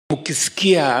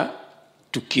Ukisikia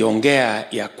tukiongea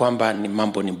ya kwamba ni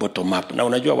mambo ni bottom up, na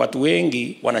unajua watu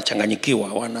wengi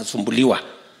wanachanganyikiwa, wanasumbuliwa,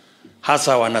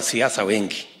 hasa wanasiasa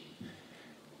wengi.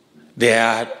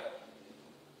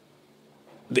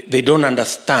 They don't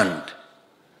understand,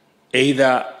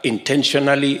 either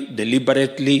intentionally,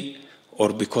 deliberately,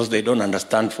 or because they don't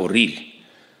understand for real.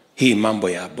 Hii mambo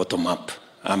ya bottom up,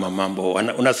 ama mambo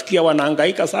unasikia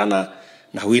wanahangaika sana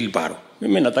na wheelbarrow.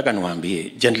 Mimi nataka niwaambie,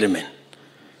 gentlemen,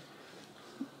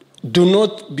 do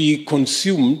not be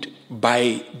consumed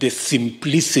by the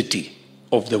simplicity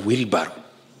of the wheelbarrow.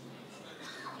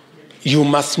 You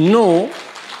must know,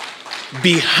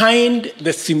 behind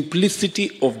the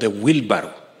simplicity of the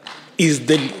wheelbarrow is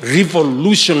the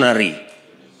revolutionary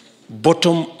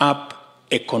bottom-up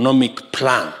economic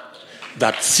plan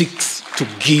that seeks to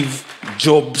give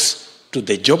jobs to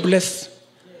the jobless,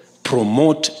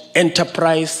 promote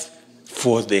enterprise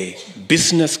for the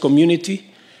business community,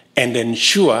 and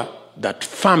ensure that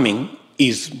farming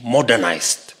is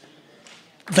modernized.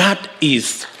 That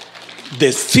is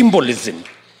the symbolism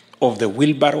of the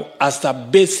wheelbarrow as a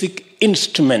basic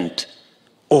instrument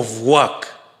of work.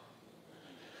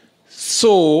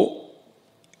 So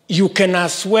you can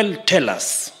as well tell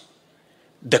us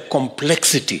the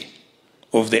complexity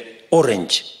of the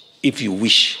orange, if you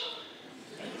wish,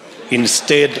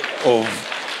 instead of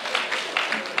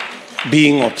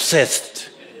being obsessed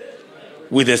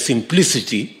with the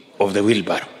simplicity of the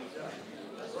wheelbarrow.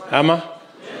 Ama?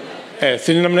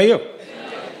 Sini namna hiyo?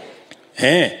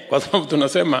 Kwa sababu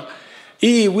tunasema,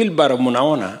 hii wheelbarrow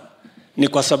munaona, ni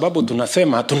kwa sababu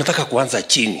tunasema, tunataka kuanza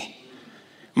chini.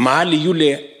 Mahali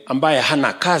yule ambaye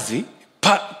hana kazi,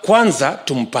 kwanza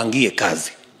tumpangie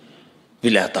kazi,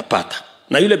 vile atapata.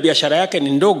 Na yule biashara yake ni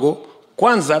ndogo,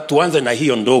 kwanza tuanze na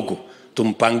hiyo ndogo,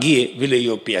 tumpangie vile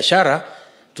hiyo biashara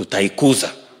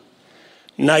tutaikuza.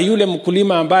 Na yule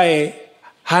mkulima ambaye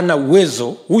hana uwezo,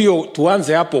 huyo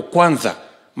tuanze hapo kwanza,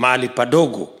 mahali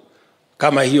padogo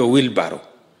kama hiyo wheelbarrow.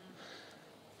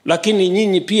 Lakini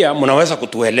nyinyi pia mnaweza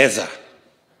kutueleza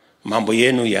mambo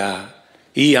yenu ya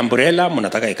hii umbrella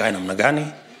mnataka ikae namna gani,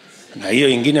 na hiyo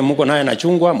ingine mko nayo na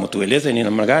chungwa mtueleze ni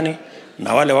namna gani,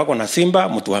 na wale wako na simba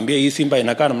mtuambie hii simba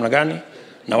inakaa namna gani,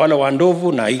 na wale wa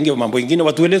ndovu na inge mambo ingine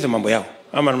watueleze mambo yao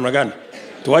ama namna gani.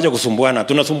 Tuache kusumbuana,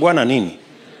 tunasumbuana nini?